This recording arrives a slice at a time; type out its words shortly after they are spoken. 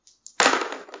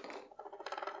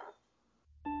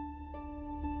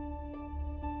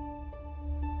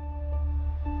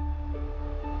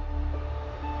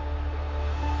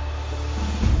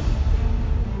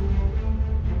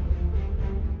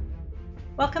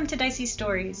Welcome to Dicey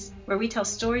Stories, where we tell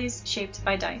stories shaped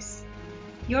by dice.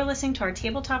 You're listening to our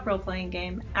tabletop role-playing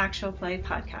game, Actual Play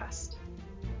Podcast.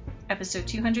 Episode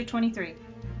 223.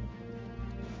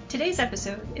 Today's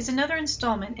episode is another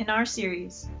installment in our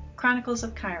series, Chronicles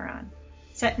of Chiron,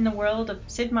 set in the world of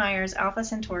Sid Meier's Alpha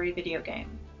Centauri video game.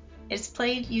 It's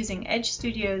played using Edge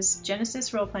Studios'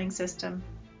 Genesis role-playing system,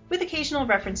 with occasional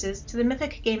references to the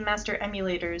Mythic Game Master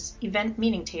emulator's event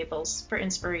meaning tables for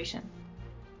inspiration.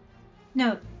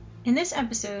 Note, in this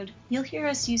episode, you'll hear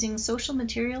us using social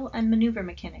material and maneuver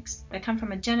mechanics that come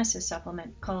from a Genesis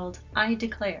supplement called I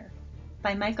Declare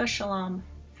by Micah Shalom,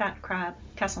 Fat Crab,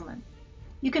 Kesselman.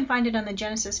 You can find it on the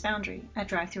Genesis Foundry at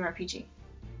DriveThruRPG.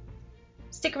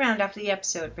 Stick around after the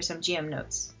episode for some GM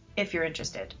notes, if you're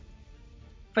interested.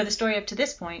 For the story up to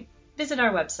this point, visit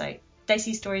our website,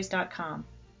 diceystories.com,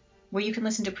 where you can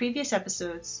listen to previous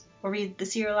episodes or read the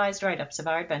serialized write-ups of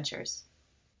our adventures.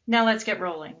 Now let's get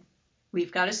rolling.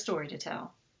 We've got a story to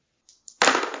tell.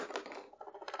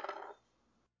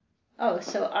 Oh,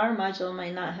 so our module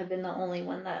might not have been the only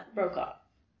one that broke off.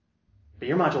 But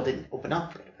your module didn't open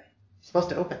up right away. It's supposed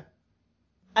to open.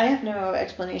 I have no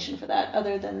explanation for that,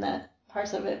 other than that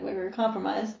parts of it were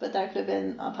compromised, but that could have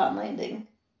been upon landing.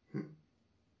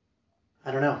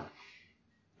 I don't know.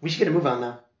 We should get a move on,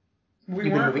 though.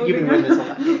 You've been winning this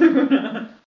whole time.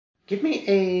 Give me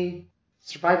a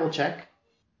survival check.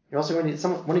 You're also going to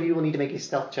one of you will need to make a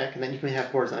stealth check, and then you can have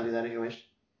Corazon do that if you wish,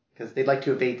 because they'd like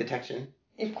to evade detection.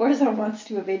 If Corazon wants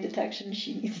to evade detection,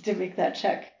 she needs to make that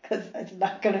check, because it's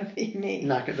not going to be me.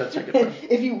 Not good. That's right. Good.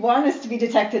 If you want us to be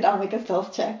detected, I'll make a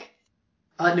stealth check.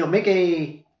 No, make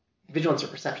a vigilance or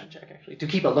perception check, actually, to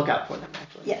keep a lookout for them,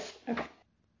 actually. Yes. Okay.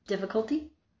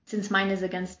 Difficulty? Since mine is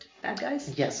against bad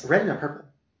guys? Yes, red and a purple.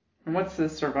 And what's the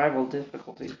survival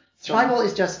difficulty? Survival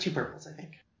is just 2 purples, I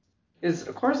think. Is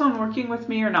Corazon working with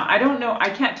me or not? I don't know.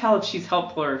 I can't tell if she's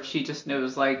helpful or if she just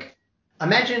knows, like...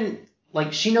 Imagine,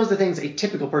 she knows the things a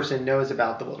typical person knows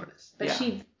about the wilderness. But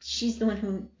yeah. She's the one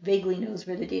who vaguely knows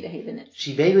where the data haven is.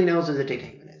 She vaguely knows where the data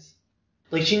haven is.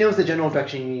 She knows the general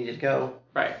direction you need to go.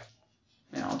 Right.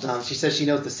 Yeah, she says she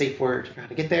knows the safe word for how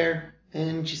to get there,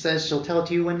 and she says she'll tell it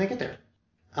to you when they get there.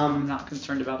 I'm not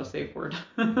concerned about a safe word.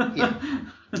 Yeah.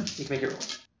 You can make it roll.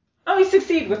 Oh, we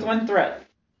succeed with 1 threat.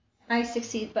 I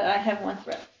succeed, but I have 1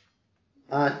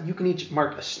 threat. You can each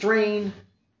mark a strain.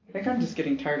 I think I'm just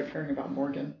getting tired of hearing about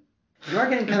Morgan. You are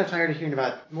getting kind of tired of hearing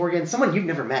about Morgan, someone you've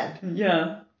never met.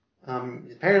 Yeah.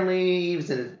 Apparently he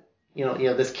was in,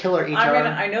 this killer HR.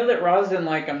 I know that Roz didn't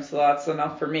like him, so that's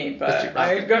enough for me. But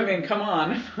I mean, come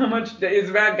on, how much is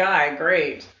a bad guy?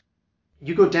 Great.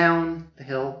 You go down the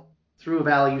hill through a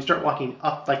valley. You start walking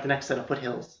up the next set of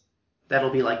foothills. That'll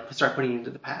be start putting you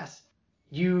into the pass.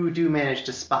 You do manage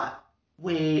to spot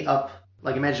way up,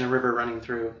 imagine a river running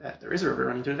through, there is a river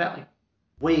running through the valley.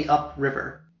 Way up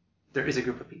river, there is a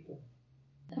group of people.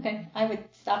 Okay, I would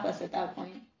stop us at that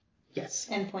point. Yes.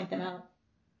 And point them out.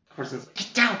 Corazon's like,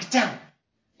 get down, get down!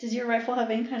 Does your rifle have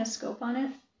any kind of scope on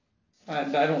it? I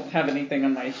don't have anything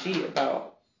on my sheet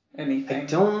about anything.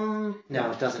 No,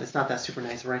 it doesn't. It's not that super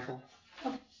nice rifle.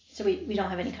 Okay, so we don't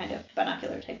have any kind of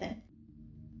binocular type thing.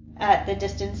 At the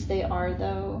distance they are,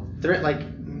 though? They're at,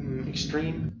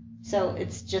 extreme. So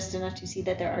it's just enough to see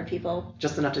that there are people?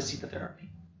 Just enough to see that there are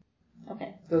people.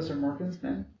 Okay. Those are Morgan's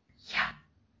men? Yeah.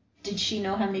 Did she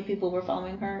know how many people were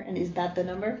following her, and is that the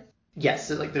number? Yes,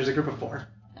 so, there's a group of 4.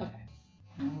 Okay.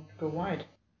 I'll have to go wide.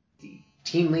 The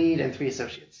team lead and 3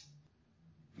 associates.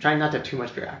 I'm trying not to have too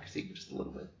much bureaucracy, just a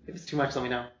little bit. If it's too much, let me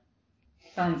know.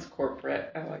 Sounds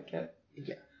corporate. I like it.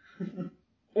 Yeah.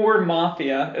 Or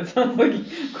mafia. It sounds like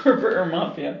corporate or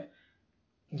mafia.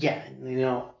 Yeah,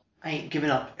 I ain't giving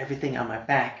up everything on my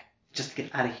back just to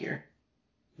get out of here.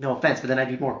 No offense, but then I'd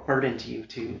be more burden to you,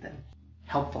 too, than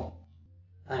helpful.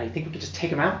 I think we could just take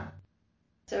them out.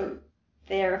 So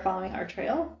they're following our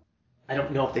trail? I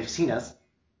don't know if they've seen us.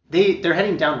 They're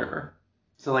heading downriver.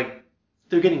 So,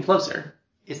 they're getting closer.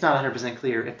 It's not 100%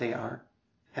 clear if they have found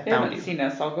you. They haven't seen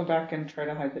us. I'll go back and try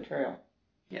to hide the trail.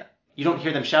 Yeah. You don't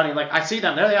hear them shouting I see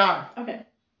them, there they are. Okay.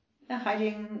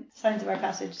 Hiding signs of our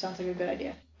passage sounds like a good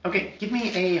idea. Okay, give me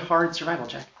a hard survival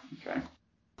check. Okay.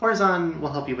 Corazon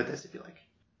will help you with this if you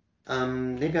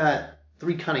like. They've got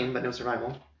 3 cunning, but no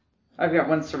survival. I've got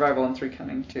 1 survival and 3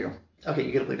 cunning, too. Okay,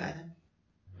 you get a blue die then.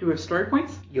 Do we have story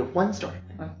points? You have 1 story.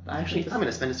 Actually, I'm going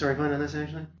to spend a story point on this,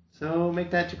 actually. So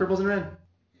make that 2 purples and red.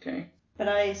 Okay. But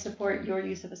I support your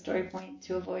use of a story point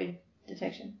to avoid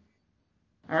detection.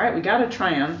 All right, we got a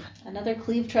triumph. Another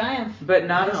Cleve triumph. But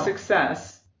not a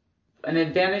success. An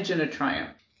advantage and a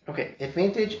triumph. Okay,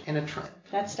 advantage and a triumph.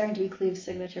 That's starting to be Cleve's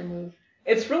signature move.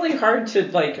 It's really hard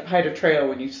to, hide a trail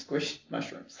when you squish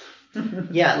mushrooms.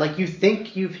 Yeah, like you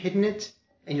think you've hidden it,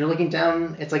 and you're looking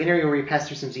down. It's like an area where you pass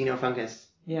through some xenofungus.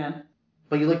 Yeah.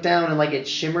 But you look down and like it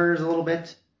shimmers a little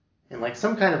bit, and like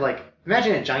some kind of like,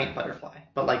 imagine a giant butterfly,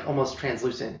 but like almost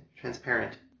translucent,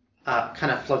 transparent,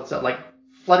 kind of floats up, like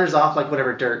flutters off like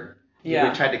whatever dirt you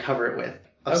would tried to cover it with,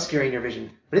 obscuring your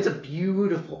vision. But it's a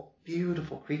beautiful,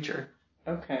 beautiful creature.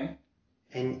 Okay.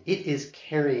 And it is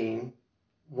carrying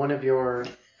one of your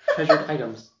treasured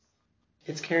items.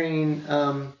 It's carrying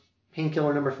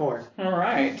painkiller number 4. All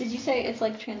right. Did you say it's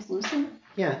like translucent?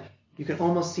 Yeah, you can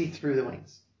almost see through the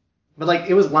wings. But like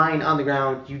it was lying on the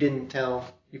ground, you couldn't tell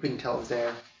it was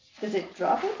there. Does it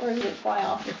drop it, or does it fly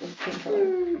off with the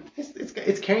painkiller?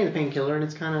 It's carrying the painkiller, and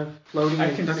it's kind of floating in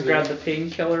front of you. I can just grab the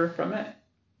painkiller from it.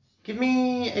 Give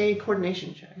me a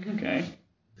coordination check. Okay.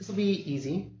 This will be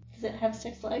easy. Does it have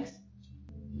 6 legs?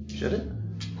 Should it?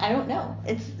 I don't know.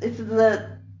 It's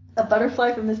a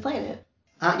butterfly from this planet.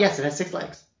 Yes, it has 6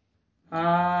 legs.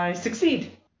 I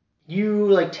succeed.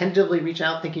 You like tentatively reach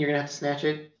out, thinking you're gonna have to snatch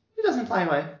it. It doesn't fly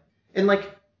away. And like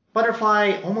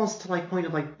butterfly, almost to like point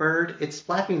of like bird, it's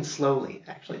flapping slowly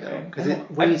actually though, because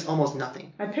it weighs almost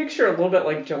nothing. I picture a little bit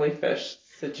like jellyfish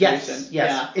situation. Yes.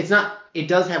 Yeah. It's not. It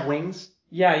does have wings.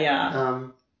 Yeah.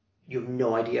 You have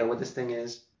no idea what this thing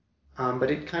is,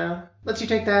 but it kind of lets you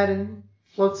take that and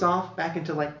floats off back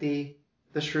into like the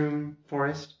shroom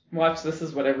forest. Watch, this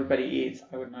is what everybody eats.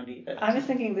 I would not eat it. I was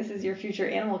thinking this is your future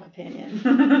animal companion.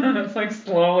 It's like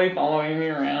slowly following me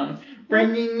around,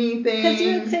 bringing me things. Because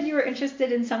you had said you were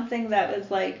interested in something that was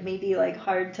like maybe like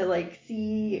hard to like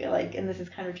see, like, and this is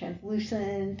kind of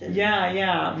translucent. And...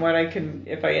 Yeah. What I can,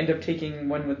 if I end up taking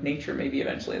one with nature, maybe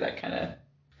eventually that kind of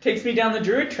takes me down the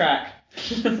druid track.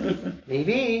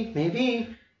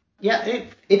 Maybe. Yeah,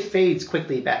 it fades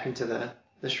quickly back into the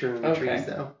shroom trees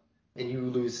though. And you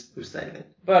lose sight of it.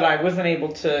 But I wasn't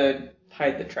able to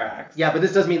hide the tracks. Yeah, but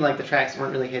this does mean like the tracks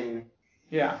weren't really hidden.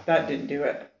 Yeah, that didn't do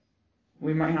it.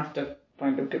 We might have to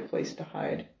find a good place to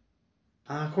hide.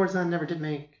 Corazon never did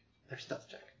make their stealth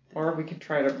check. Or we could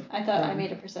try to... I thought I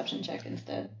made a perception check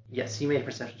instead. Yes, you made a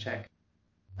perception check.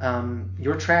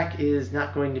 Your track is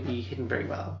not going to be hidden very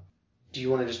well. Do you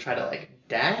want to just try to like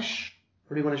dash?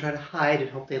 Or do you want to try to hide and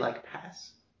hope they like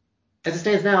pass? As it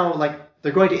stands now, like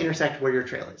they're going to intersect where your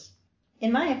trail is.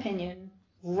 In my opinion,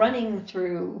 running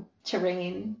through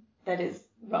terrain that is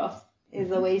rough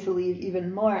is a way to leave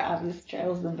even more obvious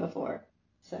trails than before.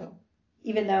 So,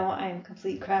 even though I'm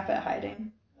complete crap at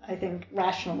hiding, I think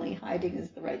rationally hiding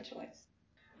is the right choice.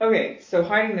 Okay, so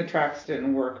hiding the tracks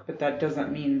didn't work, but that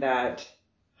doesn't mean that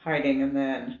hiding and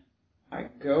then I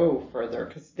go further,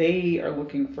 because they are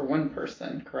looking for one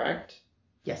person, correct?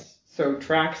 Yes. So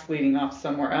tracks leading off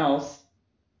somewhere else.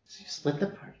 So you split the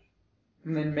party.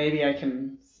 And then maybe I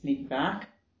can sneak back.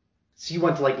 So you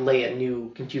want to like lay a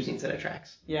new confusing set of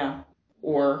tracks. Yeah.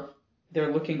 Or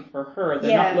they're looking for her.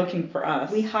 They're not looking for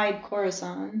us. We hide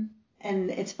Corazon,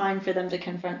 and it's fine for them to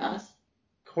confront us.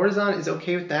 Corazon is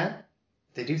okay with that.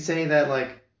 They do say that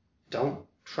like, don't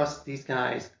trust these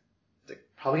guys. They're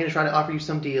probably going to try to offer you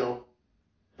some deal.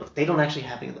 But they don't actually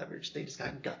have any leverage. They just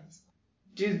got guns.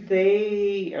 Are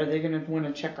they going to want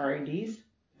to check our IDs?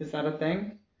 Is that a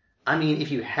thing? I mean, if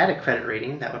you had a credit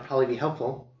rating, that would probably be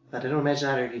helpful, but I don't imagine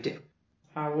either of you do.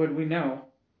 How would we know?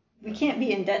 We can't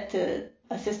be in debt to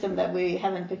a system that we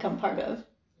haven't become part of.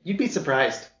 You'd be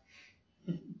surprised.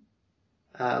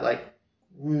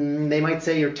 They might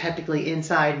say you're technically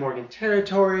inside Morgan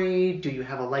territory. Do you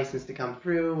have a license to come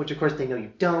through? Which, of course, they know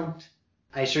you don't.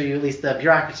 I assure you, at least the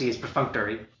bureaucracy is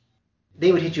perfunctory.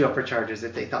 They would hit you up for charges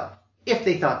if they thought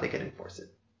they could enforce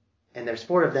it. And there's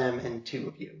 4 of them and 2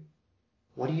 of you.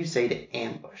 What do you say to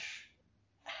ambush?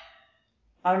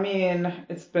 I mean,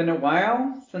 it's been a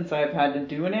while since I've had to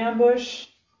do an ambush.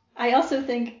 I also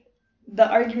think the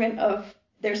argument of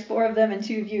there's 4 of them and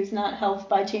 2 of you is not helped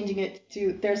by changing it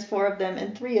to there's 4 of them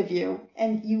and 3 of you,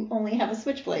 and you only have a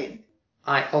switchblade.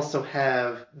 I also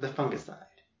have the fungicide.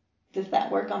 Does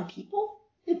that work on people?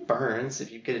 It burns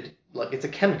if you get it. Look, it's a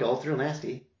chemical. It's real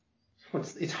nasty.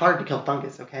 It's hard to kill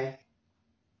fungus, okay?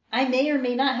 I may or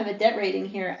may not have a debt rating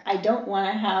here. I don't want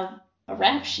to have a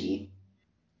rap sheet.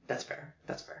 That's fair.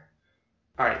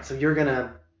 All right, so you're going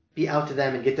to be out to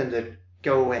them and get them to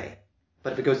go away.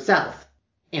 But if it goes south,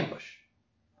 ambush.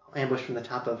 I'll ambush from the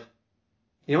top of...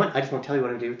 You know what? I just won't tell you what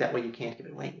to do. That way you can't give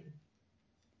it away.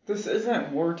 This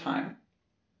isn't wartime.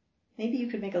 Maybe you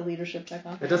could make a leadership check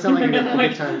on it. It does sound like a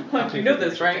good time. Like you know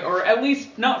this, right? Or at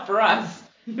least not for us.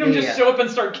 You don't just show up and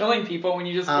start killing people when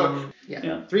you just go...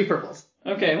 Yeah, 3 purples.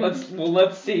 Okay,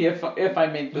 let's see if I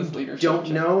make this leadership Don't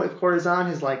check. know if Corazon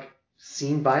has, like,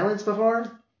 seen violence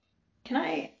before? Can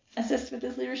I assist with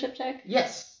this leadership check?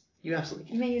 Yes. You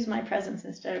absolutely You may use my presence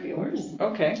instead of yours. Ooh,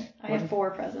 okay. I have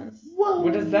 4 presents. Whoa!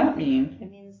 What does that mean?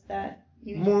 It means that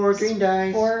you More use green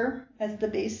dice. 4 as the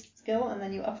base skill, and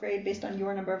then you upgrade based on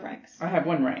your number of ranks. I have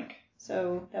 1 rank.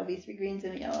 So that'll be 3 greens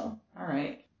and a yellow. All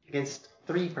right. Against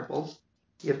 3 purples,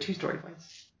 you have 2 story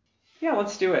points. Yeah,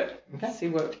 let's do it. Okay. Let's see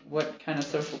what kind of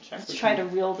social check. Let's try to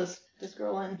reel this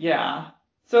girl in. Yeah.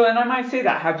 So, and I might say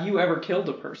that. Have you ever killed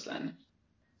a person?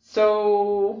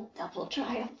 So Double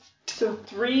triumph. So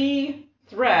 3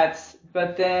 threats,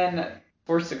 but then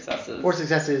 4 successes. 4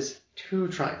 successes, 2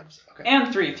 triumphs. Okay.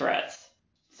 And 3 threats.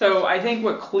 So I think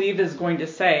what Cleve is going to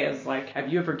say is like,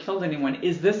 have you ever killed anyone?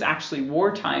 Is this actually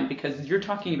wartime? Because you're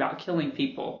talking about killing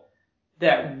people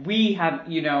that we have,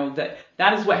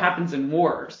 that is what happens in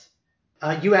wars.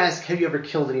 You ask, have you ever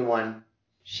killed anyone?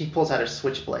 She pulls out her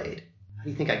switchblade. How do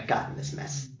you think I got in this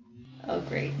mess? Oh,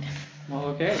 great. Well,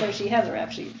 okay. So she has a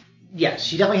rap sheet. Yeah,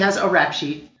 she definitely has a rap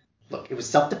sheet. Look, it was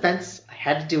self-defense. I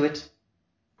had to do it.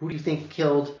 Who do you think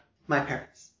killed my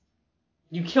parents?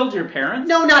 You killed your parents?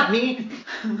 No, not me.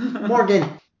 Morgan.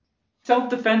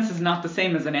 Self-defense is not the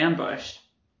same as an ambush.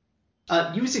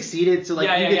 You succeeded, so you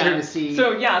get her to see.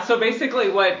 So basically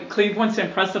what Cleve wants to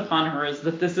impress upon her is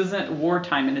that this isn't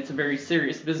wartime and it's a very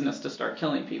serious business to start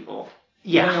killing people.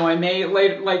 Yeah. Even though I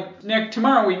may,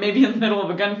 tomorrow we may be in the middle of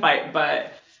a gunfight,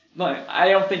 but I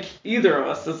don't think either of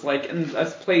us is in a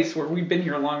place where we've been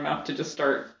here long enough to just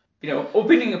start,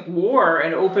 opening up war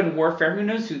and open warfare. Who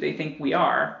knows who they think we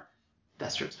are?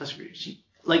 That's true, especially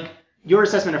your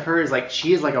assessment of her is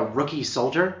she is a rookie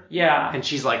soldier. Yeah. And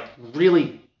she's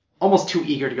really almost too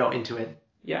eager to go into it.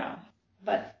 Yeah.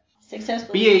 But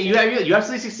successfully. But yeah, you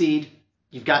absolutely succeed.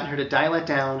 You've gotten her to dial it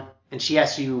down, and she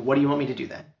asks you, what do you want me to do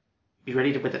then? Be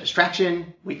ready with a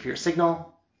distraction, wait for your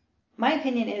signal. My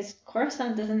opinion is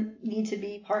Corazon doesn't need to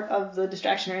be part of the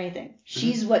distraction or anything.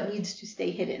 She's what needs to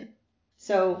stay hidden.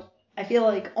 So I feel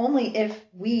like only if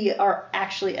we are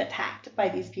actually attacked by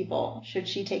these people should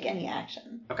she take any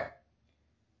action. Okay.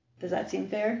 Does that seem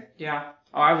fair? Yeah.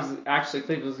 Oh,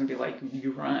 Cleve was going to be like,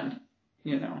 you run,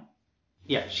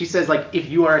 Yeah, she says, if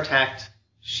you are attacked,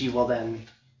 she won't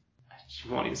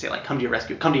even say, come to your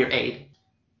rescue, come to your aid.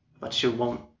 But she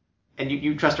won't. And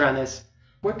you trust her on this?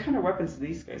 What kind of weapons do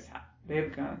these guys have? They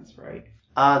have guns, right?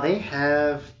 They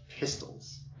have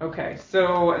pistols. Okay,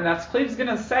 and that's Cleve's going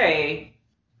to say,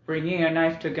 bringing a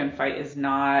knife to a gunfight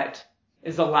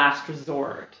is a last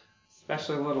resort.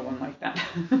 Especially a little one like that.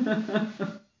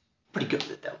 Pretty good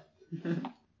at it, though.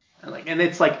 And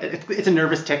it's it's a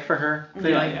nervous tick for her.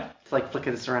 Yeah. To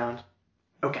flicker this around.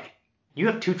 Okay. You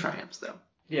have 2 triumphs, though.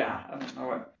 Yeah, I don't know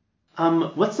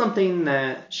what. What's something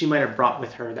that she might have brought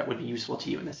with her that would be useful to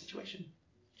you in this situation?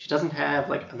 She doesn't have,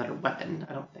 another weapon,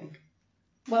 I don't think.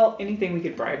 Well, anything we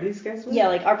could bribe these guys with? Yeah,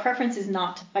 our preference is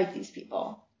not to fight these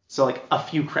people. So, a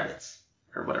few credits,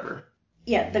 or whatever.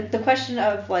 Yeah, the question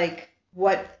of,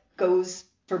 what goes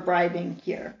for bribing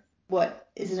here? What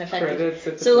is an effective?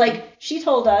 Credits. So, she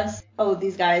told us,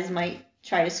 these guys might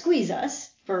try to squeeze us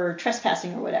for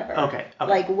trespassing or whatever. Okay.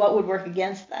 What would work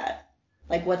against that?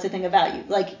 What's a thing of value?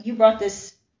 You brought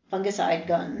this fungicide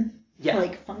gun.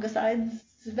 Yeah. Fungicides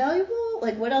valuable?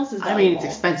 What else is valuable? I mean, it's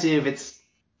expensive.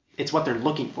 It's what they're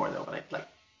looking for, though. But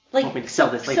I want me to sell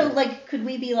this later. So, could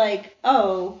we be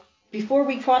before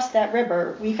we crossed that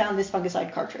river, we found this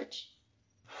fungicide cartridge.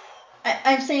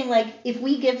 I'm saying, if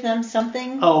we give them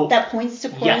something that points to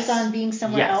Corazon being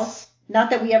somewhere else,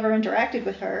 not that we ever interacted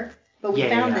with her, but we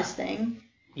found this thing.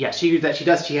 Yeah, she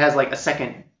does. She has a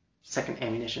second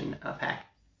ammunition pack.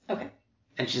 Okay.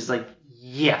 And she's like,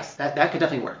 yes, that could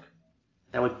definitely work.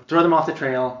 That would throw them off the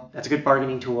trail. That's a good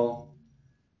bargaining tool.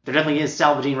 There definitely is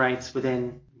salvaging rights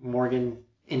within Morgan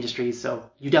Industries, so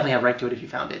you definitely have right to it if you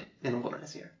found it in the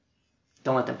wilderness here.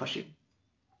 Don't let them push you.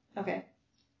 Okay.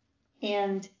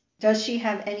 And does she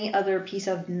have any other piece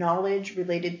of knowledge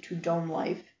related to dome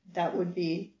life that would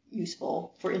be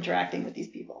useful for interacting with these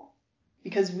people?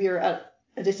 Because we are at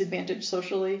a disadvantage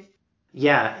socially.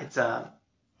 Yeah, it's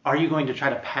are you going to try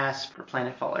to pass for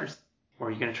Planetfallers? Or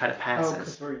are you going to try to pass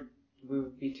as... because we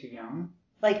would be too young?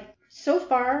 So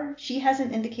far, she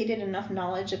hasn't indicated enough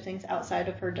knowledge of things outside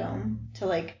of her dome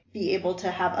to, be able to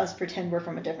have us pretend we're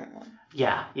from a different one.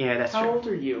 Yeah, that's true. How old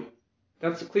are you?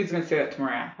 Cleve's going to say that to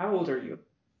Mariah. How old are you?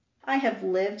 I have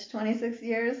lived 26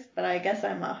 years, but I guess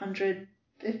I'm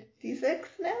 156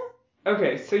 now?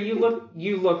 Okay, so you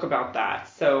look about that.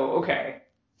 So, okay.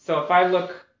 So if I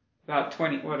look about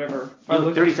 20, whatever. You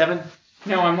look 37?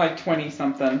 No, I'm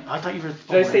 20-something. I thought you were older.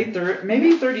 Did I say 30?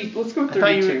 Maybe 30. Let's go with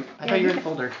 32. I thought you were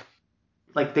older.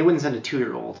 They wouldn't send a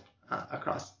 2-year-old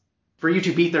across. For you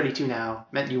to be 32 now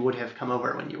meant you would have come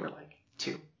over when you were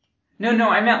 2. No,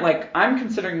 I meant like, I'm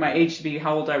considering my age to be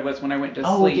how old I was when I went to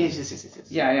sleep. Yes.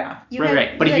 Yeah.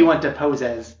 Right. But if you want to pose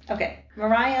as... Okay.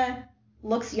 Mariah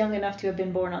looks young enough to have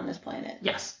been born on this planet.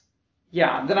 Yes.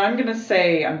 Yeah, then I'm going to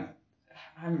say I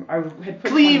had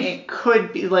put Cleve 28.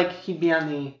 could be, like, he'd be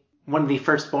on one of the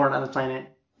firstborn on the planet.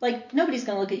 Like, nobody's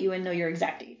going to look at you and know your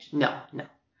exact age. No.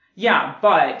 Yeah,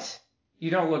 but you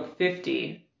don't look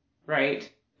 50, right?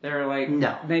 They're like,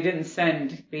 no. They didn't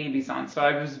send babies on. So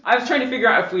I was trying to figure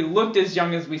out if we looked as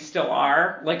young as we still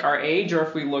are, like our age, or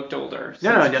if we looked older.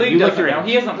 No, Cleve you look doesn't your know. age.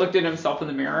 He hasn't looked at himself in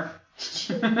the mirror.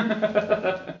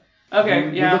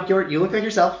 Okay, yeah. You look like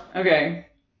yourself. Okay.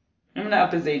 I'm going to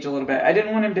up his age a little bit. I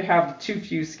didn't want him to have too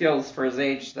few skills for his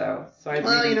age, though. So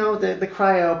the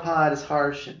cryopod is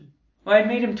harsh. Well, I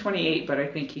made him 28, but I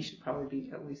think he should probably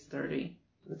be at least 30.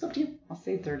 It's up to you. I'll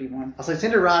say 31. I'll say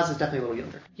Cinder Roz is definitely a little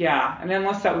younger. Yeah, and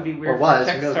unless that would be weird was,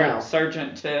 for who knows Tech now?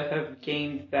 Sergeant to have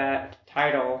gained that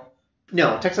title.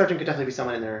 No, Tech Sergeant could definitely be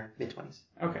someone in their mid-20s.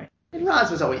 Okay. And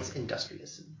Roz was always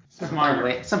industrious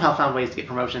and somehow found ways to get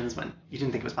promotions when you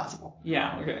didn't think it was possible.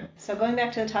 Yeah, okay. So going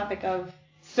back to the topic of,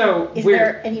 is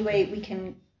there any way we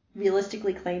can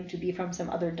realistically claim to be from some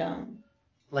other dome?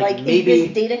 Like maybe, is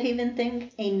this Data Haven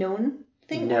thing a known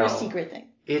thing or a secret thing?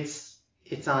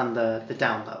 It's on the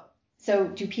down low. So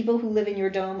do people who live in your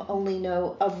dome only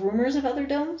know of rumors of other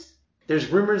domes? There's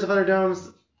rumors of other domes.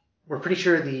 We're pretty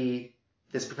sure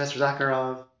this Professor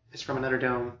Zakharov is from another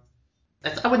dome.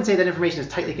 I wouldn't say that information is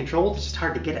tightly controlled. It's just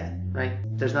hard to get at, right?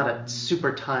 There's not a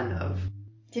super ton of...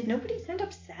 Did nobody send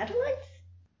up satellites?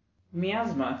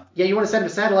 Miasma. Yeah, you want to send a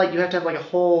satellite, you have to have like a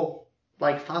whole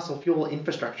fossil fuel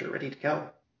infrastructure ready to go.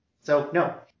 So,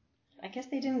 no. I guess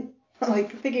they didn't...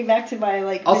 thinking back to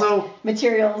my, also,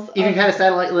 materials... If you had a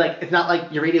satellite, it's not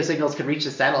like your radio signals could reach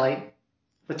the satellite,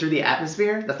 but through the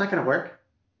atmosphere, that's not going to work.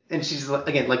 And she's,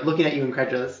 again, looking at you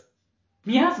incredulous.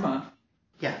 Miasma.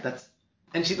 Yeah, that's...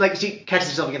 And she catches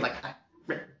herself again,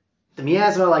 the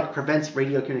miasma, prevents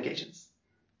radio communications.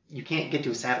 You can't get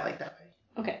to a satellite that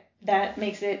way. Okay. That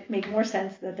makes it make more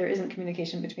sense that there isn't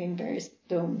communication between various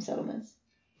dome settlements.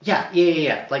 Yeah.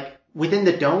 Within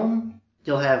the dome,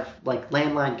 you'll have,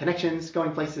 landline connections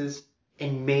going places,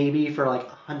 and maybe for,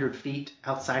 100 feet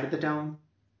outside of the dome.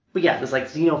 But yeah, there's,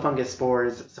 xenofungus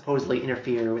spores supposedly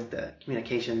interfere with the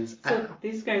communications. So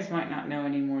these guys might not know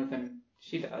any more than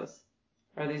she does.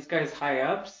 Are these guys high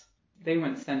ups? They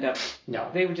wouldn't send up. No.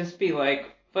 They would just be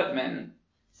footmen.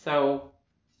 So.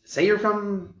 Say you're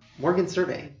from Morgan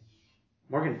Surveying.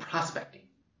 Morgan Prospecting.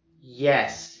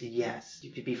 Yes.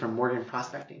 You could be from Morgan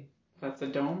Prospecting. That's a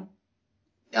dome?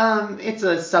 It's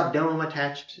a subdome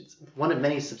attached. It's one of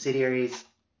many subsidiaries.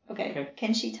 Okay.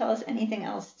 Can she tell us anything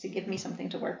else to give me something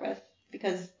to work with?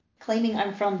 Because claiming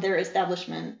I'm from their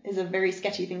establishment is a very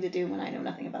sketchy thing to do when I know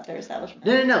nothing about their establishment.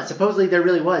 No. Supposedly there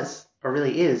really was, or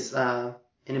really is, an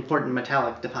important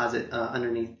metallic deposit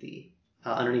underneath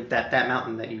that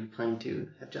mountain that you claim to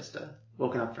have just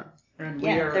woken up from. And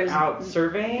we are out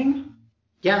surveying?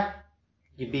 Yeah.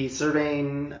 You'd be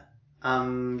surveying.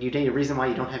 You need a reason why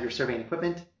you don't have your surveying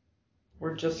equipment.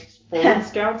 We're just forward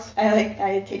scouts?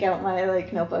 I take out my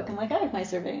notebook and I have my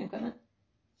surveying equipment.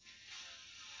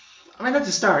 I mean, that's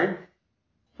a start.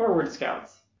 Forward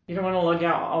scouts. You don't want to lug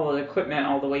out all the equipment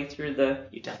all the way through the...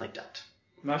 You definitely don't.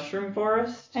 Mushroom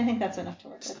forest? I think that's enough to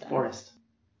work with. It's a forest.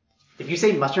 If you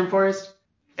say mushroom forest,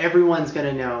 everyone's going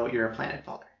to know you're a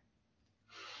planetfaller.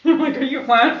 I'm are you a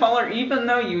planetfaller? Even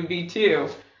though you would be too.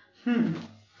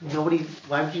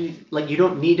 Why would you... you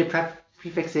don't need to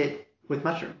prefix it with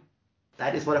mushroom.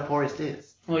 That is what a forest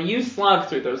is. Well, you slog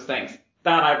through those things.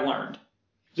 That I've learned.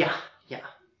 Yeah.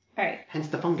 All right. Hence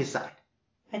the fungus side.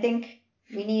 I think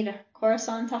we need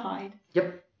Corazon to hide.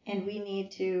 Yep. And we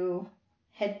need to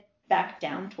head back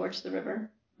down towards the river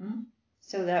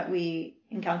so that we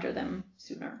encounter them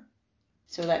sooner.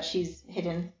 So that she's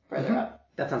hidden further up.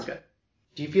 That sounds good.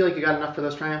 Do you feel like you got enough for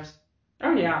those triumphs?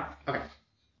 Oh, yeah. Okay.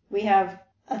 We have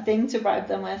a thing to bribe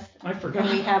them with. I forgot.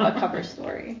 And we have a cover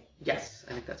story. Yes,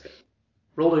 I think that's good.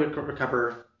 Roll to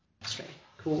recover strength.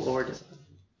 Cool or discipline.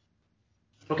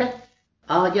 Okay.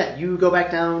 You go back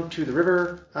down to the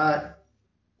river.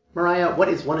 Mariah, what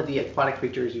is one of the aquatic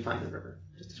creatures you find in the river?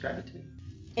 Just describe it to me.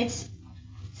 It's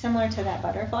similar to that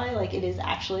butterfly. It is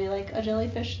actually a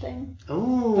jellyfish thing.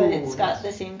 Oh. But it's got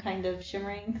the same kind of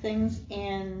shimmering things,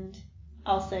 and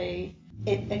I'll say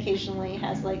it occasionally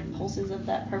has pulses of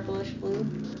that purplish blue,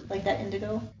 like that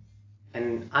indigo.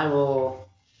 And I will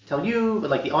tell you,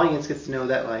 but the audience gets to know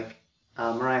that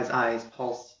Mariah's eyes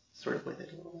pulse sort of with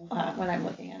it a little. When I'm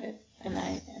looking at it, and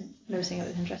I am noticing it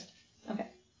with interest. Okay.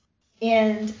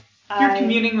 And You're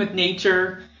communing with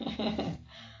nature.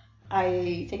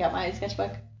 I take out my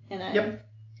sketchbook And Yep.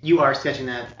 You are sketching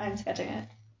that. I'm sketching it.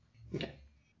 Okay.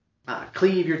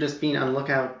 Cleve, you're just being on the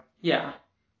lookout. Yeah.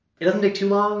 It doesn't take too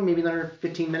long, maybe another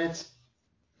 15 minutes.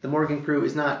 The Morgan crew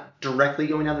is not directly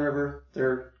going down the river.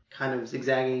 They're kind of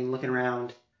zigzagging, looking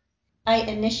around. I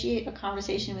initiate a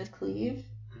conversation with Cleve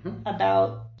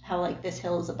about how, like, this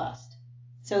hill is a bust.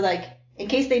 So, like, in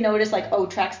case they notice, like, oh,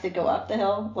 tracks did go up the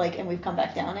hill, like, and we've come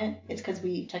back down it, it's because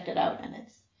we checked it out and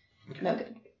it's no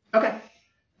good. Okay.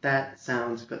 That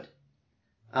sounds good.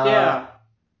 Yeah.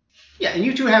 Yeah, and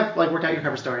you two have, like, worked out your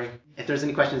cover story. If there's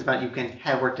any questions about it, you can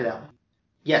have worked it out.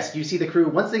 Yes, you see the crew.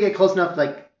 Once they get close enough,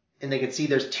 like, and they can see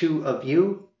there's two of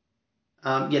you,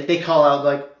 yet they call out,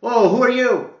 like, whoa, who are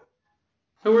you?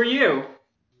 Who are you?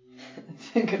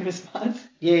 That's a good response.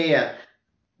 Yeah.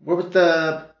 We're with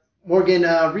the Morgan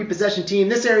Repossession Team.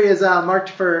 This area is marked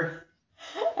for...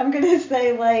 I'm going to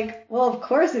say, like, well, of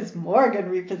course it's Morgan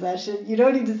Repossession. You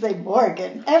don't need to say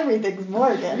Morgan. Everything's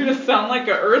Morgan. You're going to sound like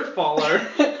an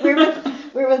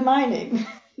earthfaller. we're with mining.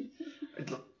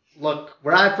 Look,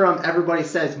 where I'm from, everybody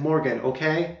says Morgan,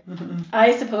 okay?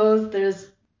 I suppose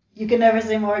you can never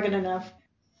say Morgan enough.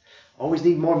 Always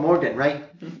need more Morgan, right?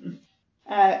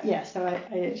 Yeah, so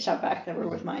I shout back that we're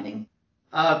with mining.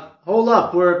 Hold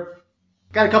up,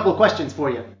 got a couple of questions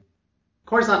for you.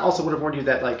 Corazon also would have warned you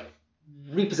that, like,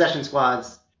 repossession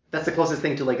squads, that's the closest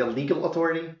thing to, like, a legal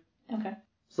authority. Okay.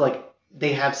 So, like,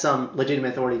 they have some legitimate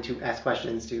authority to ask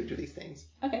questions to these things.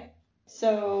 Okay.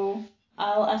 So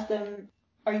I'll ask them,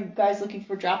 are you guys looking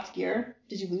for dropped gear?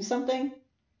 Did you lose something?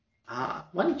 Why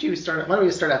don't we just start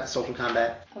out the social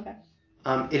combat? Okay.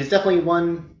 It is definitely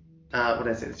one, what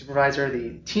did I say, the supervisor,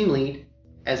 the team lead,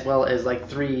 as well as, like,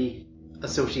 3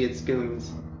 associates, goons.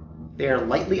 They are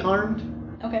lightly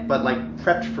armed, Okay. but, like,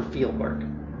 prepped for field work.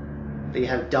 They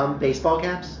have dumb baseball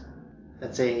caps.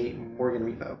 That's a Morgan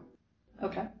Repo.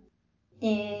 Okay.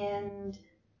 And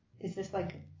is this,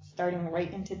 like, starting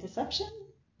right into deception?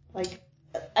 Like,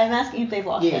 I'm asking if they've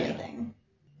lost anything.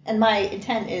 And my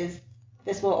intent is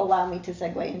this will allow me to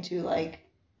segue into, like,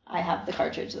 I have the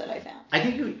cartridge that I found. I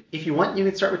think if you want, you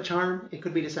can start with charm. It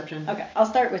could be deception. Okay, I'll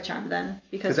start with charm then.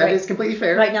 Because that is completely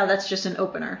fair. Right now, that's just an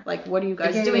opener. Like, what are you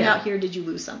guys doing out here? Did you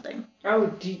lose something?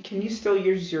 Oh, can you still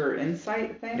use your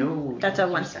insight thing? No. That's a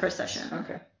once per session.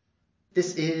 Okay.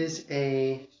 This is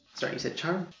a... Sorry, you said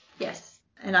charm? Yes.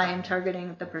 And I am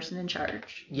targeting the person in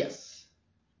charge. Yes.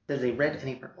 There's a red and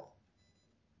a purple.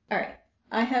 Alright.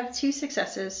 I have 2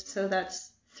 successes, so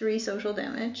that's 3 social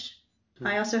damage.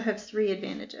 I also have 3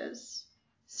 advantages.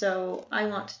 So I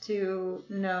want to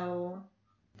know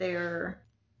their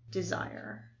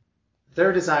desire.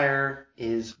 Their desire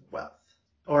is wealth.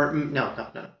 Or, no.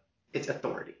 It's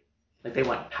authority. Like, they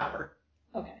want power.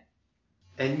 Okay.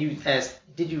 And you asked,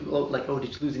 did you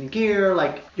lose any gear?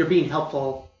 Like, you're being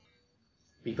helpful.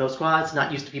 Repo squad's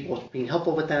not used to people being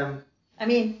helpful with them. I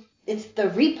mean, it's the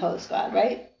repo squad,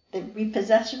 right? The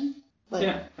repossession? Like,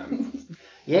 yeah.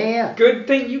 Yeah. Good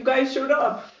thing you guys showed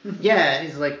up. Yeah,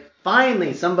 he's like,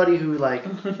 finally, somebody who, like,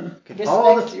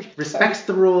 respects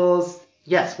the rules.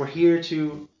 Yes, we're here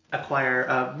to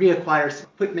reacquire some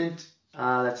equipment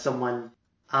that someone,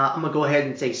 I'm going to go ahead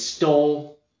and say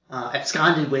stole,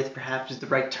 absconded with, perhaps is the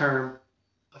right term,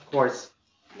 of course.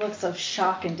 Looks of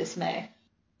shock and dismay.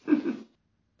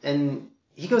 And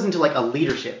he goes into, like, a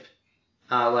leadership.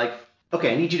 Like,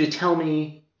 okay, I need you to tell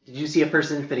me, did you see a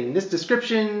person fitting this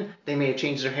description? They may have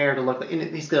changed their hair to look like... And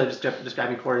he's just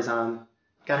describing Corazon.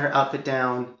 Got her outfit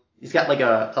down. He's got, like,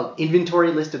 a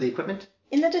inventory list of the equipment.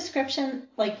 In the description,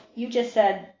 like, you just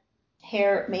said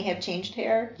hair may have changed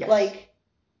hair. Yes. Like,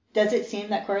 does it seem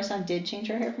that Corazon did change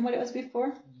her hair from what it was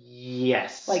before?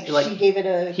 Yes. Like she gave it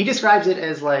a... He describes it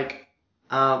as, like,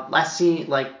 last seen,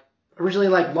 like, originally,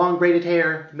 like, long braided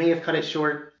hair, may have cut it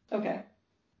short. Okay.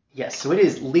 Yes, so it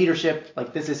is leadership.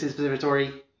 Like, this is his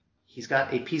inventory. He's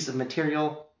got a piece of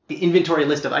material, the inventory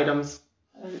list of items.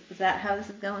 Is that how this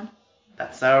is going?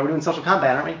 That's we're doing social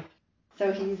combat, aren't we?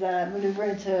 So he's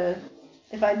maneuvering to...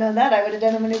 If I'd known that, I would have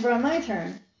done a maneuver on my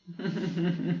turn.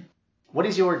 What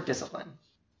is your discipline?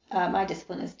 My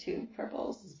discipline is 2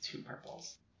 purples. 2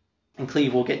 purples. And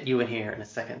Cleve, we'll get you in here in a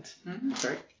second.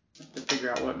 Sorry. I have to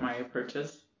figure out what my approach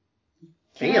is.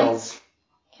 Fails.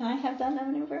 Can I have done that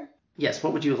maneuver? Yes,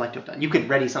 what would you like to have done? You could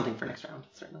ready something for next round,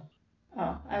 certainly.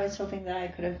 Oh, I was hoping that I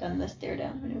could have done the stare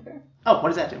down maneuver. Oh, what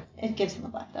does that do? It gives him a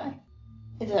black die.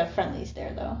 It's a friendly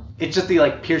stare, though. It's just the,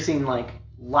 like, piercing, like,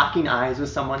 locking eyes with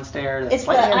someone stare. That's it's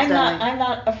the I'm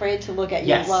not afraid to look at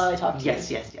you while I talk to you. Yes.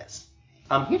 He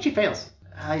actually fails.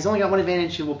 He's only got 1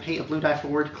 advantage. He will pay a blue die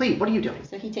forward. Cleve, what are you doing?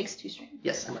 So he takes 2 strain.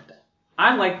 Yes, I like that.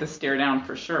 I like the stare down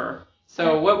for sure.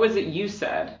 So what was it you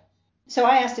said? So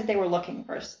I asked if they were looking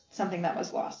for something that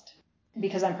was lost,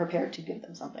 because I'm prepared to give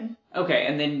them something. Okay,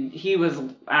 and then he was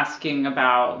asking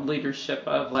about leadership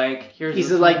of like,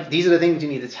 These are the things you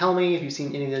need to tell me if you've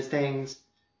seen any of those things.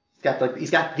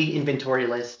 He's got the inventory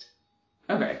list.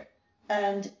 Okay.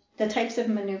 And the types of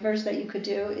maneuvers that you could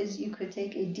do is you could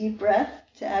take a deep breath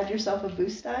to add yourself a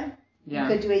boost die. Yeah.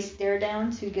 You could do a stare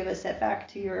down to give a setback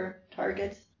to your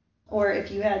targets. Or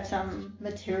if you had some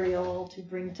material to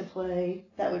bring to play,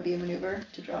 that would be a maneuver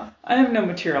to draw. I have no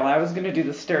material. I was going to do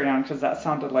the stare down because that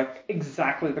sounded like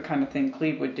exactly the kind of thing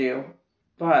Cleve would do.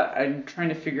 But I'm trying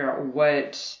to figure out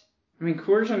what... I mean,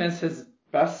 coercion is his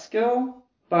best skill,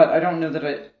 but I don't know that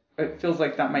it feels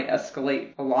like that might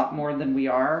escalate a lot more than we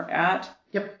are at.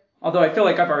 Yep. Although I feel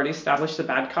like I've already established the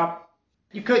bad cop.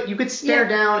 You could stare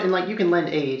down and you can lend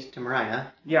aid to Mariah.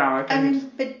 Yeah. I mean,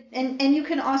 but and you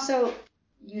can also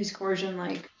use coercion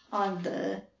on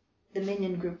the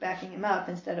minion group backing him up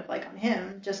instead of on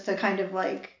him, just to kind of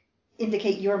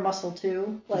indicate your muscle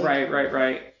too.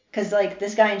 Right. Because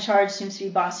this guy in charge seems to be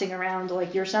bossing around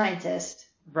your scientist.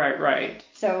 Right.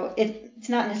 So it's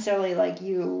not necessarily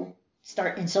you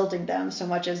start insulting them so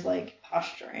much as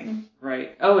posturing.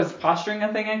 Right. Oh, is posturing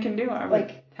a thing I can do? I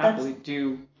would happily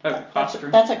do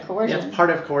posturing. That's a coercion. Yeah, it's part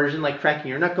of coercion, like cracking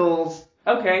your knuckles.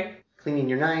 Okay. Cleaning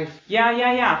your knife.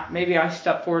 Yeah. Maybe I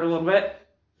step forward a little bit.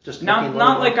 Just not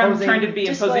like I'm trying to be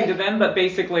imposing to them, but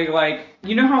basically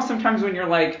you know how sometimes when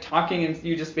you're talking and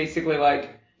you just basically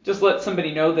just let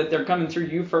somebody know that they're coming through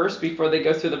you first before they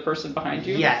go through the person behind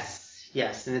you? Yes.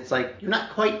 And it's you're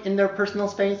not quite in their personal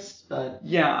space, but...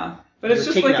 Yeah. But it's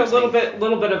just a little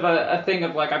bit of a thing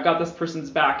of I've got this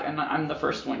person's back and I'm the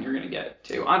first one you're going to get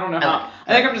to. I don't know how.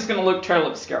 I think I'm just going to try to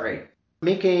look scary.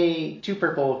 Make a 2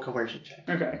 purple coercion check.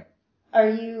 Okay. Are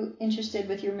you interested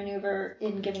with your maneuver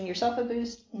in giving yourself a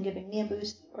boost, in giving me a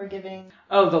boost, or giving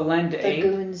the lend aid? The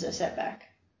goons a setback?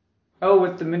 Oh,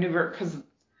 with the maneuver, because I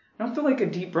don't feel like a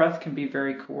deep breath can be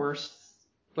very coerced,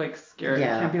 scary.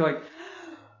 Yeah. It can't be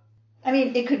I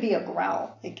mean, it could be a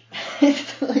growl.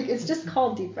 It's just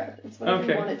called deep breath. It's whatever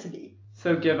you want it to be.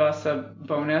 So give us a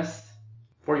bonus.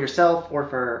 For yourself or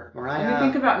for Mariah? Let me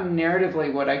think about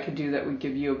narratively what I could do that would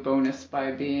give you a bonus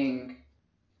by being...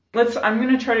 I'm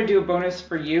going to try to do a bonus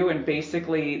for you, and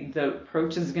basically the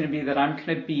approach is going to be that I'm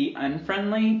going to be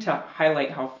unfriendly to highlight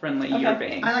how friendly you're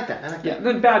being. I like that. Yeah,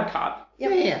 the bad cop.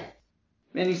 Yep. Yeah.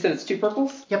 And you said it's 2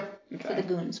 purples? Yep. Okay. For the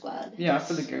goon squad. Yeah,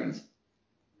 for the goons.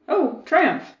 Oh,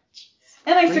 triumph.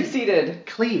 And I succeeded.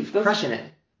 Cleve, crushing it.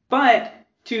 But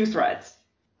 2 threats.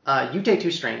 You take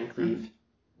 2 strain, Cleve.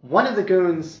 Mm-hmm. One of the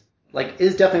goons,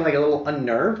 is definitely a little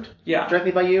unnerved. Yeah.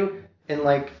 Directly by you, and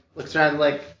looks around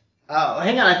oh,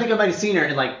 hang on, I think I might have seen her,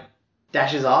 and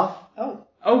dashes off.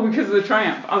 Oh, because of the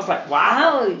triumph. I was like,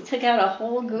 wow. Oh, you took out a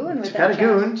whole goon with that. Took out a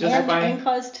goon. And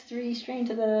caused 3 strain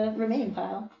to the remain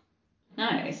pile.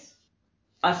 Nice.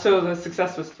 So the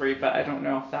success was 3, but I don't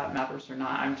know if that matters or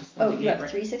not. I'm just... Oh, you have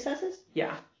 3 successes?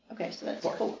 Yeah. Okay, so that's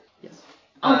 4. Yes.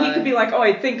 He could be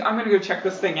I think I'm going to go check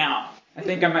this thing out. I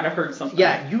think I might have heard something.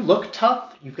 Yeah, you look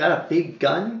tough. You've got a big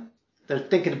gun. They're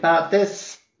thinking about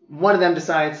this. One of them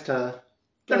decides to...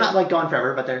 They're not gone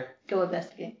forever, but they're... Go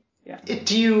investigate. Yeah.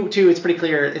 To you, too, it's pretty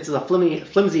clear it's a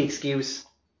flimsy excuse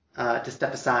to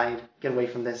step aside, get away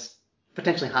from this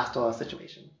potentially hostile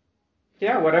situation.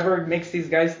 Yeah, whatever makes these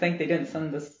guys think they didn't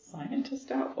send the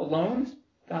scientist out alone,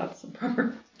 that's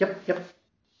improper. Yep.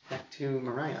 Back to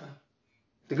Mariah.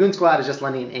 The Goon Squad is just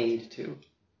lending aid to...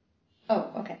 Oh,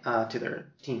 okay. To their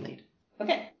team lead.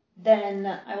 Okay. Then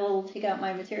I will take out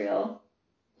my material,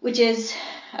 which is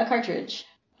a cartridge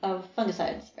of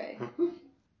fungicide spray. Mm-hmm.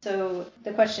 So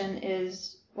the question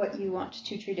is what you want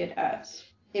to treat it as.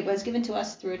 It was given to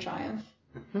us through a triumph,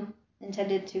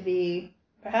 intended to be,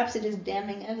 perhaps it is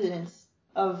damning evidence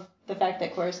of the fact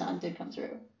that Corazon did come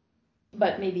through.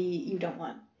 But maybe you don't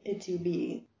want it to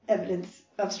be evidence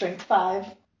of strength 5.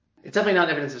 It's definitely not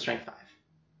evidence of strength 5.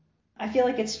 I feel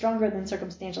like it's stronger than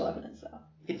circumstantial evidence, though.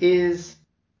 It is...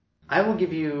 I will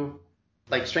give you,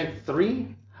 strength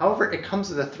 3. However, it comes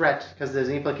with a threat, because there's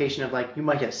an implication of, you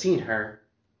might have seen her.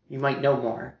 You might know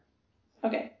more.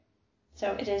 Okay.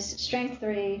 So it is strength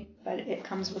 3, but it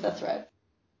comes with a threat.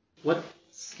 What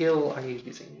skill are you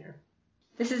using here?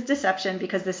 This is deception,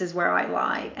 because this is where I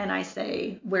lie, and I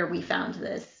say where we found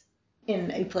this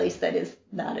in a place that is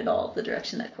not at all the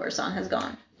direction that Corazon has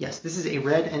gone. Yes, this is a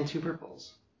red and 2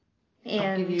 purples. And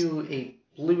I'll give you a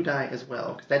blue die as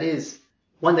well, because that is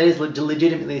one that is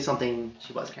legitimately something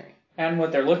she was carrying. And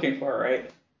what they're looking for, right?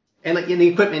 And and the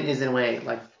equipment is in a way,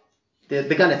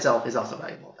 the gun itself is also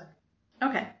valuable.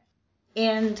 Okay.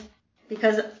 And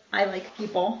because I like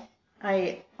people,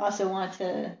 I also want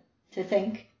to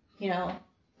thank you know,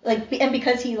 like, and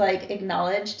because he, like,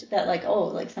 acknowledged that, like, oh,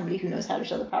 like, somebody who knows how to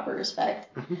show the proper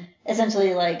respect,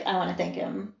 essentially, like, I want to thank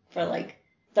him for, like,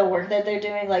 the work that they're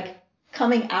doing, like,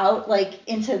 coming out, like,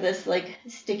 into this, like,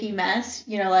 sticky mess,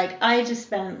 you know, like, I just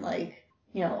spent, like,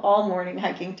 you know, all morning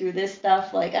hiking through this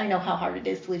stuff, like, I know how hard it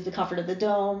is to leave the comfort of the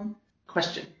dome.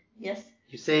 Question. Yes?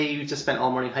 You say you just spent all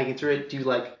morning hiking through it. Do you,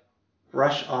 like,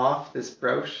 brush off this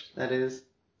brooch that is,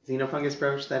 xenofungus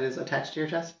brooch that is attached to your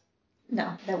chest?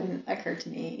 No, that wouldn't occur to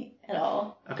me at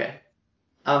all. Okay.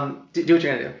 Do what you're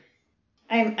gonna do.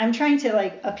 I'm trying to,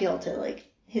 like, appeal to, like,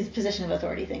 his position of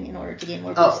authority thing in order to gain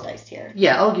more boost dice here.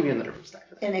 Yeah, I'll give you another boost die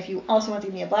for that. And if you also want to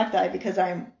give me a black die because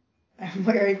I'm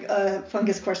wearing a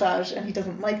fungus corsage and he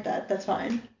doesn't like that, that's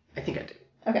fine. I think I do.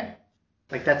 Okay.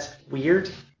 Like, that's weird.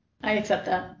 I accept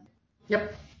that.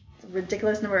 Yep. It's a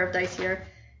ridiculous number of dice here.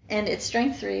 And it's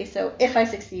strength 3, so if I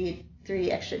succeed,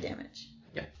 3 extra damage.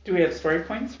 Yep. Do we have story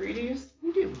points for you to use?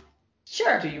 You do.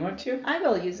 Sure. Do you want to? I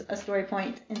will use a story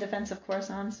point in defense of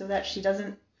Corazon so that she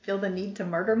doesn't feel the need to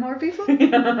murder more people.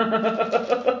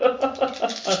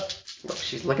 Look,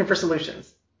 she's looking for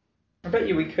solutions. I bet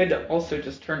you we could also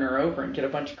just turn her over and get a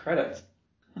bunch of credits.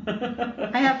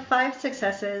 I have 5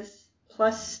 successes,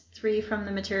 plus 3 from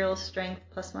the material strength,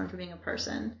 plus 1 for being a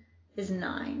person, is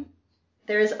 9.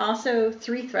 There is also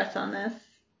 3 threats on this,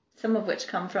 some of which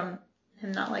come from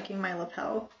him not liking my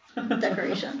lapel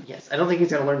decoration. Yes, I don't think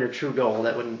he's going to learn your true goal.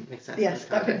 That wouldn't make sense. Yes,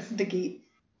 that would negate.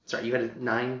 Sorry, you had a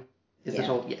 9? Is the Yeah.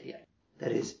 total? Yeah.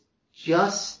 That is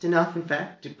just enough, in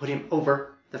fact, to put him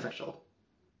over the threshold.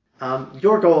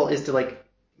 Your goal is to, like,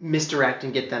 misdirect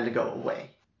and get them to go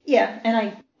away. Yeah, and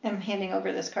I am handing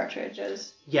over this cartridge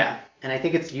as... Yeah, and I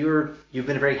think it's you've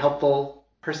been a very helpful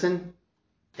person,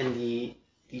 and the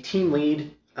team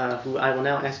lead, who I will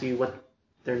now ask you what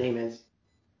their name is.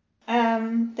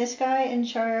 This guy in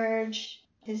charge,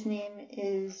 his name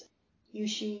is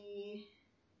Yushi.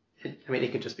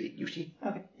 It could just be Yushi.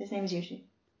 Okay, his name is Yushi.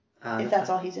 That's If that's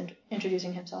all he's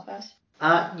introducing himself as.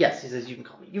 Yes, he says you can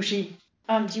call me Yushi.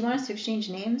 Do you want us to exchange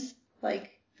names?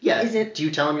 Like, Yeah. is it... Do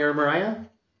you tell him you're Mariah?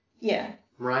 Yeah.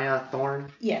 Mariah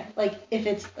Thorne? Yeah, like, if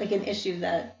it's, like, an issue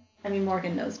that... I mean,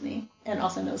 Morgan knows me, and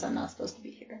also knows I'm not supposed to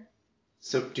be here.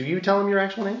 So do you tell him your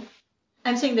actual name?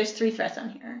 I'm saying there's 3 threats on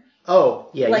here. Oh,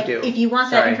 yeah, like, you do. If you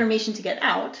want that information to get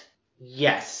out...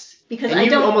 Yes. Because and I you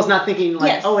don't... almost not thinking,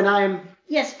 like, yes. Oh, and I'm...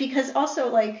 Yes, because also,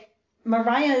 like,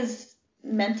 Mariah's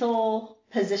mental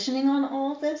positioning on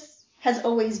all of this has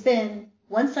always been,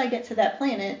 once I get to that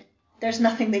planet, there's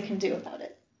nothing they can do about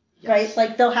it. Yes. Right?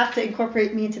 Like, they'll have to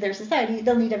incorporate me into their society.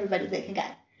 They'll need everybody they can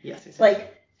get. Yes, exactly.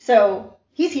 Like, so,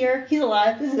 he's here. He's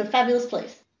alive. This is a fabulous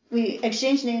place. We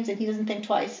exchange names, and he doesn't think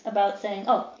twice about saying,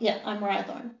 oh, yeah, I'm Mariah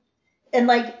Thorne. And,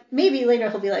 like, maybe later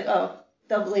he'll be like, oh,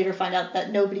 they'll later find out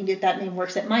that nobody knew that name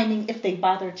works at mining if they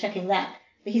bother checking that.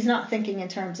 But he's not thinking in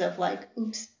terms of, like,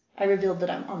 oops, I revealed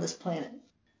that I'm on this planet.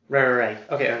 Right.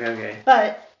 Okay.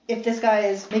 But if this guy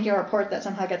is making a report that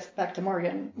somehow gets back to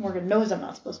Morgan, Morgan knows I'm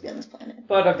not supposed to be on this planet.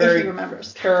 But a very if he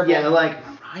remembers. terrible... Yeah, like,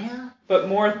 Mariah? But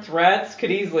more threats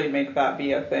could easily make that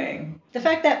be a thing. The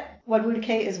fact that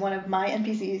Wadwuke is one of my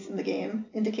NPCs in the game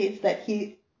indicates that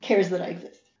he cares that I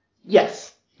exist.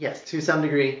 Yes, to some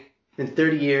degree. Been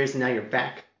 30 years, and now you're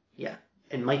back. Yeah.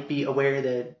 And might be aware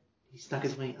that he snuck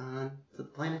his way on to the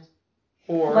planet.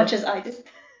 Or... Much as I did.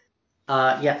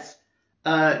 Yes.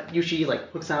 Yushi, like,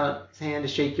 hooks out his hand to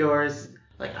shake yours.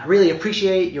 Like, I really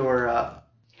appreciate your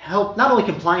help. Not only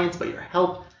compliance, but your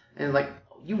help. And, like,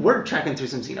 you were tracking through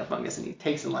some xenofungus, and he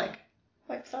takes and, like...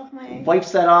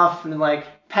 Wipes that off, and,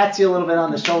 like, pats you a little bit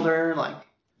on the shoulder. Like,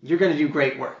 you're going to do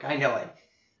great work. I know it.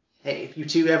 Hey, if you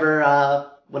two ever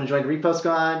want to join the Repo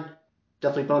Squad,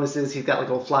 definitely bonuses. He's got, like,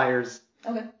 little flyers.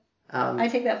 Okay. I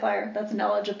take that flyer. That's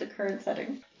knowledge of the current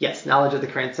setting. Yes, knowledge of the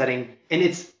current setting. And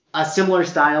it's a similar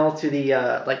style to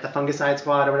the, like, the Fungicide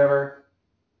Squad or whatever.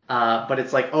 But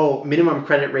it's like, minimum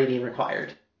credit rating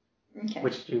required. Okay.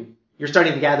 Which you're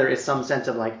starting to gather is some sense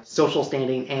of, like, social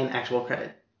standing and actual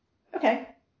credit. Okay.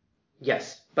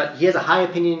 Yes, but he has a high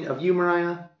opinion of you,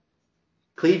 Mariah.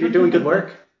 Cleve, you're doing good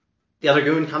work. The other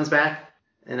goon comes back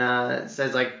and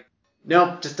says, like,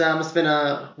 nope, just must have been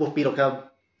a wolf beetle cub.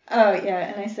 Oh, yeah,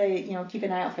 and I say, keep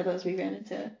an eye out for those. We ran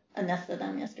into a nest of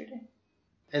them yesterday.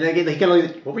 And again, he kind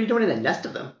of like, what were you doing in a nest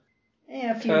of them?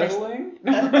 Yeah,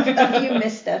 a few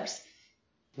missteps.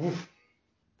 Oof.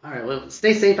 All right, well,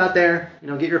 stay safe out there.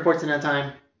 Get your reports in on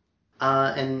time.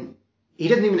 And he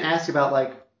doesn't even ask about,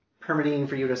 like, permitting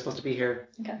for you to supposed to be here.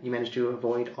 Okay. You managed to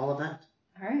avoid all of that.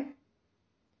 All right.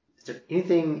 Is there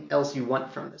anything else you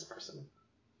want from this person?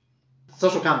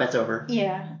 Social combat's over.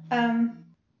 Yeah.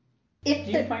 Did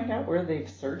you find out where they've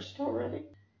searched already?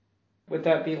 Would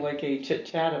that be like a chit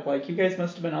chat of like, you guys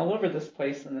must have been all over this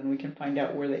place, and then we can find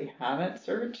out where they haven't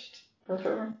searched for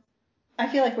her? I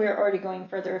feel like we're already going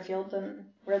further afield than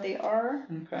where they are.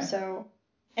 Okay. So,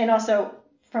 and also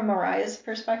from Mariah's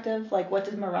perspective, like, what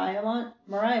does Mariah want?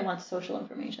 Mariah wants social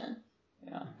information.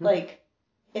 Yeah. Like,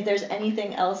 if there's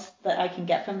anything else that I can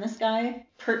get from this guy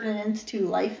pertinent to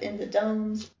life in the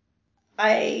domes,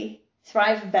 I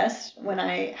thrive best when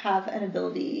I have an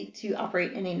ability to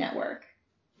operate in a network.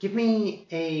 Give me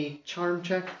a charm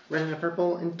check, red and a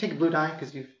purple, and take a blue die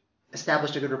because you've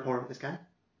established a good rapport with this guy.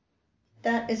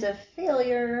 That is a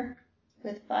failure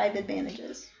with 5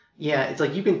 advantages. Yeah, it's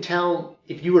like you can tell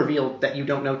if you reveal that you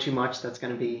don't know too much, that's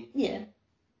gonna be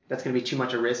too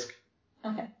much a risk.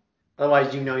 Okay.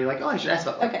 Otherwise, you're like, oh, I should ask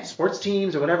about like sports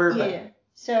teams or whatever. Yeah.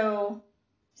 So,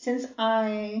 since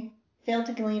I failed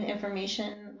to glean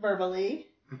information verbally,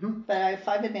 but I have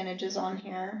 5 advantages on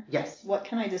here. Yes. What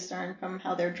can I discern from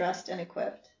how they're dressed and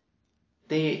equipped?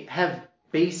 They have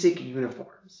basic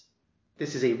uniforms.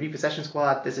 This is a repossession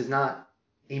squad. This is not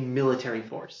a military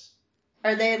force.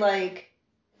 Are they like,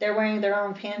 they're wearing their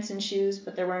own pants and shoes,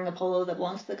 but they're wearing a polo that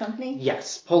belongs to the company?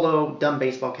 Yes. Polo, dumb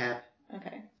baseball cap.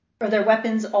 Okay. Are their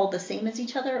weapons all the same as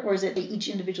each other, or is it they each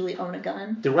individually own a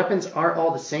gun? The weapons are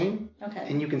all the same. Okay.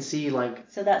 And you can see like...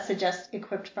 So that suggests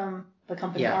equipped from the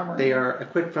company armory. Yeah, they are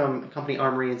equipped from company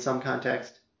armory in some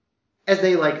context. As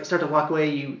they like start to walk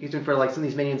away, you can for like some of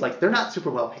these minions, like they're not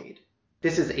super well paid.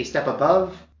 This is a step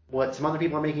above what some other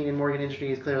people are making in Morgan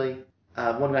Industries, clearly.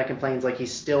 One guy complains like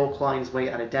he's still clawing his way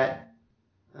out of debt.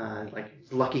 Like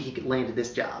he's lucky he landed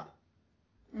this job.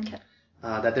 Okay.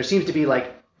 That there seems to be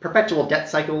like perpetual debt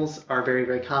cycles are very,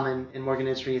 very common in Morgan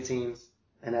Industry, it seems.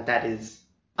 And that is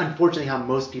unfortunately how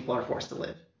most people are forced to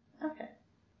live. Okay.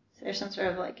 So there's some sort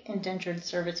of like indentured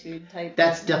servitude type.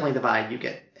 That's definitely the vibe you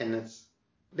get. And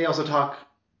they also talk,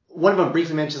 one of them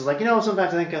briefly mentions like,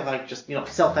 sometimes I think of like just,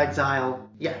 self-exile.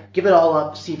 Yeah, give it all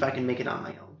up, see if I can make it on my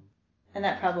own. And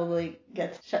that probably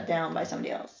gets shut down by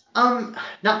somebody else.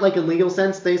 Not like in legal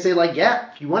sense. They say like,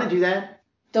 yeah, if you want to do that.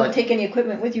 Don't take any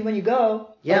equipment with you when you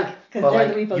go. Yeah. Because they're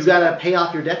the repos. You gotta pay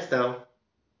off your debts though.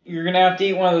 You're gonna have to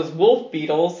eat one of those wolf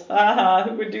beetles. Haha,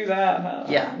 who would do that?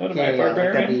 Yeah. What am I,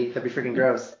 barbarian? Like, that'd be freaking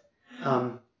gross.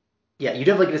 Yeah, you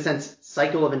definitely get a sense,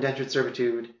 cycle of indentured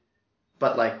servitude,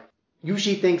 but like,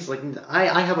 Yushi thinks like,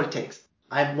 I have what it takes.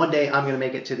 One day I'm gonna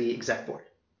make it to the exec board.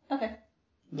 Okay.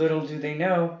 Little do they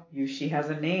know, Yushi has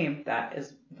a name. That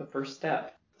is the first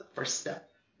step. The first step.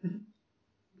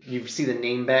 You see the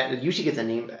name badge. Yushi gets a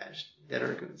name badge. That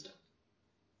are good stuff.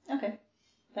 Okay.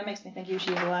 That makes me think Yushi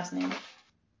is the last name.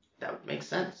 That would make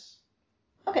sense.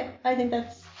 Okay. I think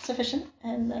that's sufficient,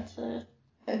 and that's a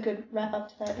good wrap up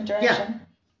to that interaction.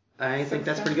 Yeah. I think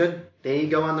that's pretty good. They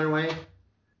go on their way.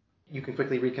 You can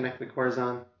quickly reconnect with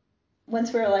Corazon.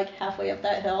 Once we're like halfway up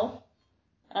that hill,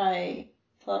 I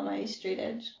pull out my straight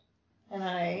edge, and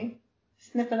I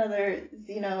snip another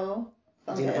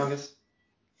Xenofungus.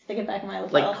 Stick it back in my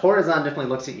lapel. Like, Corazon definitely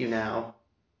looks at you now.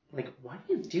 Like, why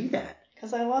do you do that?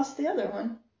 Because I lost the other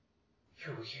one.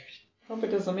 You're weird. Hope it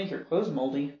doesn't make your clothes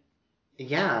moldy.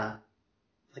 Yeah.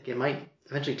 Like, it might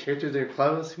eventually tear through their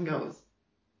clothes. Who knows?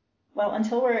 Well,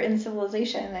 until we're in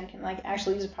civilization and can, like,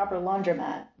 actually use a proper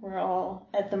laundromat, we're all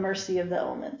at the mercy of the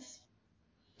elements.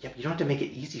 Yeah, but you don't have to make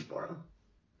it easy for them.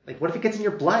 Like, what if it gets in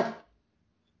your blood?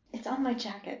 It's on my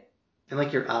jacket. And,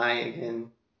 like, your eye, again,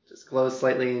 just glows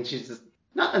slightly, and she's just...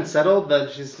 not unsettled,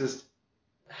 but she's just...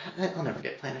 I'll never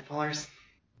get Planetfallers.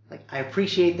 Like, I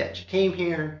appreciate that you came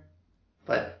here,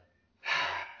 but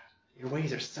your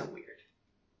ways are so weird.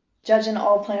 Judging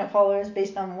all Planetfallers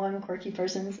based on one quirky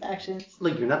person's actions.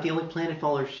 Look, you're not the only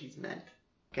Planetfaller she's met.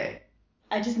 Okay.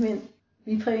 I just meant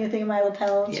me putting a thing in my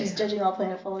lapel, and she's Yeah. judging all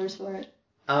Planetfallers for it.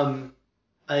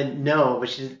 No, but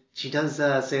she does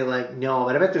say, like, no,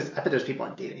 but I bet there's people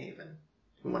on Data Haven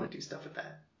who want to do stuff with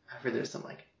that. I've heard there's some,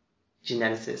 like,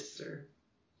 geneticists or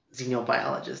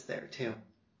xenobiologists there, too.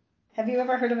 Have you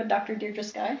ever heard of a Dr. Deirdre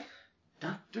Sky?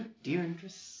 Dr. Deirdre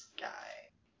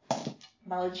Sky.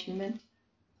 Knowledge human?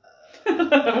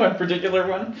 One particular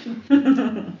one?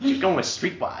 She's going with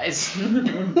Streetwise.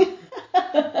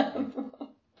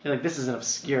 I feel like this is an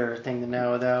obscure thing to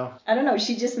know, though. I don't know.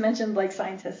 She just mentioned, like,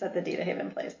 scientists at the Data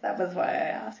Haven place. That was why I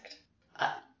asked.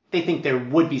 They think there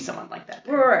would be someone like that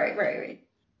there. Right.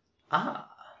 Ah.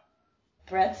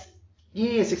 Threats?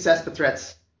 Yeah, success, but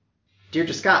threats.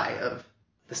 Deirdre Sky of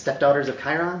the Stepdaughters of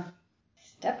Chiron.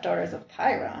 Stepdaughters of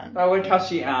Chiron. I like how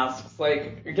she asks,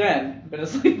 like, again, been a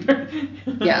sleeper.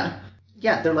 Yeah,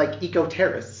 they're like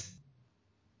eco-terrorists.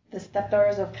 The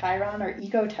Stepdaughters of Chiron are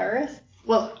eco-terrorists?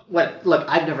 Well, look,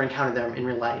 I've never encountered them in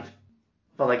real life.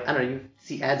 But, like, I don't know, you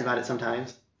see ads about it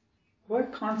sometimes.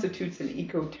 What constitutes an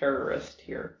eco-terrorist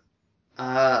here?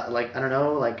 I don't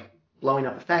know, like blowing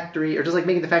up a factory, or just like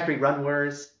making the factory run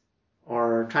worse,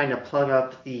 or trying to plug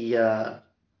up the,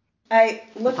 I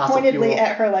look fossil pointedly fuel.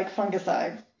 at her like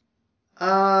fungicide.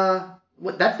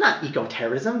 That's not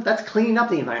eco-terrorism. That's cleaning up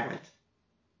the environment.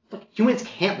 Look, humans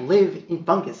can't live in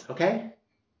fungus, okay?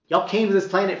 Y'all came to this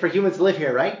planet for humans to live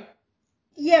here, right?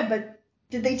 Yeah, but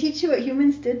did they teach you what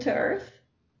humans did to Earth?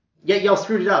 Yeah, y'all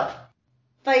screwed it up.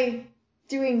 By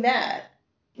doing that.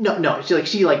 No.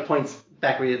 She points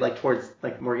backward, like towards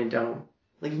like Morgan Dome.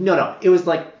 Like no. It was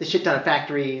like the shit ton of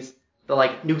factories, the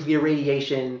like nuclear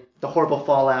radiation, the horrible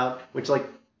fallout, which like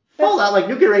fallout, like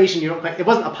nuclear radiation, it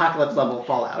wasn't apocalypse level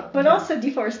fallout. But also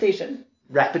deforestation.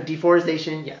 Rapid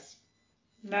deforestation, yes.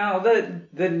 No,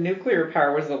 the nuclear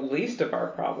power was the least of our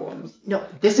problems. No,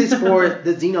 this is for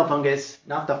the xenofungus,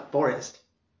 not the forest.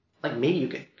 Like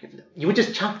maybe you would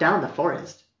just chop down the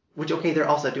forest, which okay, they're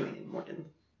also doing in Morgan.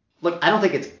 Look, I don't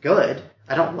think it's good.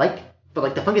 I don't like, but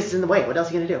like the fungus is in the way. What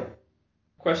else are you gonna do?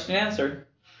 Question answered.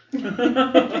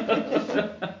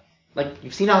 Like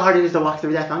you've seen how hard it is to walk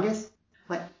through that fungus?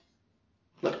 What?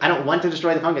 Look, I don't want to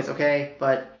destroy the fungus, okay,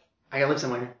 but I gotta live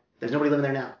somewhere. There's nobody living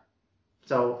there now,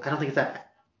 so I don't think it's that bad.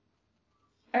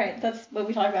 Alright, that's what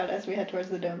we talk about as we head towards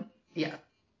the dome. Yeah.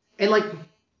 And, like,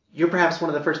 you're perhaps one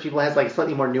of the first people who has, like, a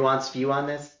slightly more nuanced view on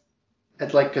this.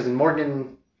 It's like, because in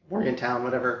Morgantown,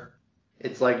 whatever,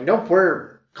 it's like, nope,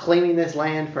 we're claiming this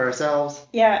land for ourselves.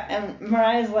 Yeah, and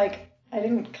Mariah's like, I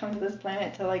didn't come to this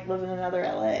planet to, like, live in another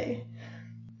LA.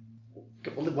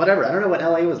 Whatever. I don't know what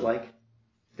LA was like.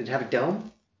 Did it have a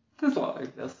dome? There's a lot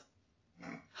like this.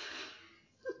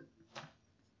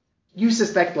 You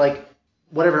suspect, like,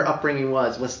 whatever upbringing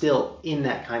was still in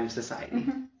that kind of society.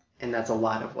 Mm-hmm. And that's a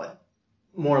lot of what,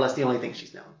 more or less the only thing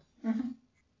she's known. Mm-hmm.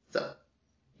 So,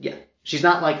 yeah. She's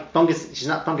not like she's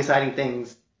not fungiciding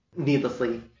things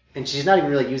needlessly. And she's not even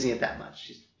really using it that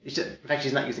much. In fact,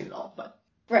 she's not using it at all, but.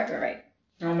 Right.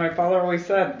 Well, my father always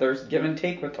said there's give and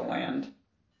take with the land.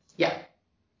 Yeah.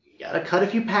 You gotta cut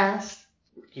if you pass.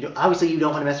 Obviously you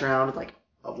don't want to mess around with like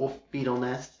a wolf beetle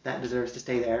nest. That deserves to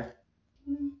stay there.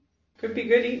 Could be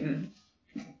good eating.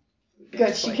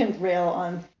 Good, she can rail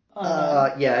on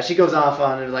yeah, she goes off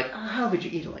on it like, how would you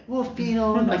eat it? Like wolf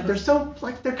beetle? Like they're so,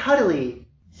 like they're cuddly.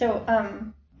 So,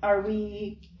 are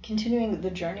we continuing the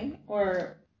journey,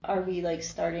 or are we like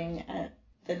starting at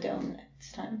the dome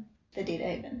next time? The Data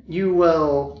Haven? You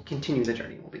will continue the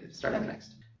journey. We'll be starting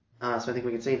next. So I think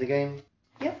we can save the game.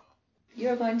 Yep.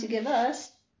 You're going to give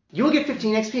us... You will get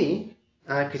 15 XP,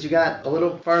 because you got a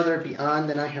little farther beyond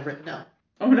than I have written down.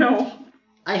 Oh no.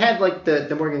 I had like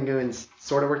the Morgan Goons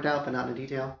sort of worked out, but not in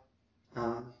detail.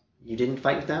 You didn't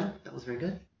fight with them. That was very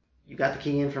good. You got the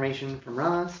key information from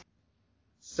Roz.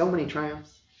 So many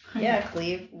triumphs. Yeah,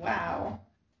 Cleve. Wow.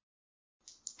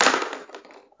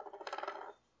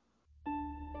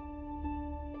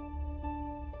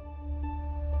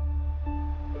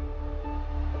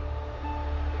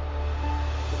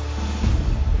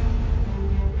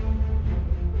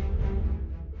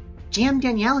 GM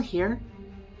Danielle here.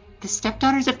 The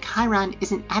Stepdaughters of Chiron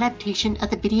is an adaptation of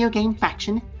the video game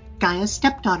faction Gaia's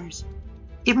Stepdaughters.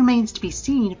 It remains to be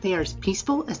seen if they are as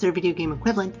peaceful as their video game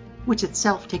equivalent, which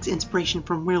itself takes inspiration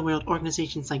from real-world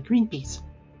organizations like Greenpeace,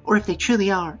 or if they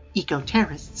truly are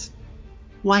eco-terrorists.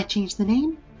 Why change the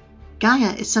name?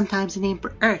 Gaia is sometimes a name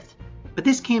for Earth, but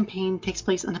this campaign takes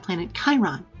place on the planet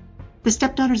Chiron. The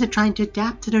Stepdaughters are trying to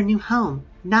adapt to their new home,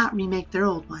 not remake their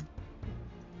old one.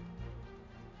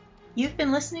 You've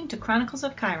been listening to Chronicles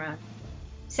of Chiron,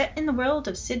 set in the world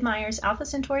of Sid Meier's Alpha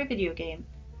Centauri video game,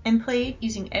 and played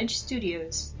using Edge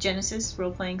Studios' Genesis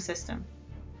role-playing system.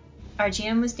 Our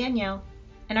GM was Danielle,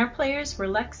 and our players were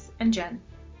Lex and Jen.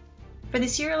 For the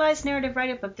serialized narrative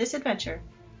write-up of this adventure,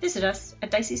 visit us at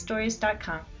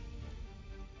diceystories.com.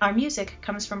 Our music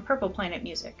comes from Purple Planet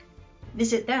Music.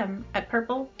 Visit them at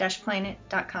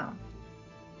purple-planet.com.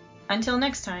 Until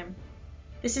next time,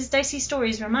 this is Dicey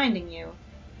Stories reminding you,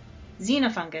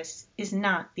 Xenofungus is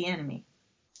not the enemy.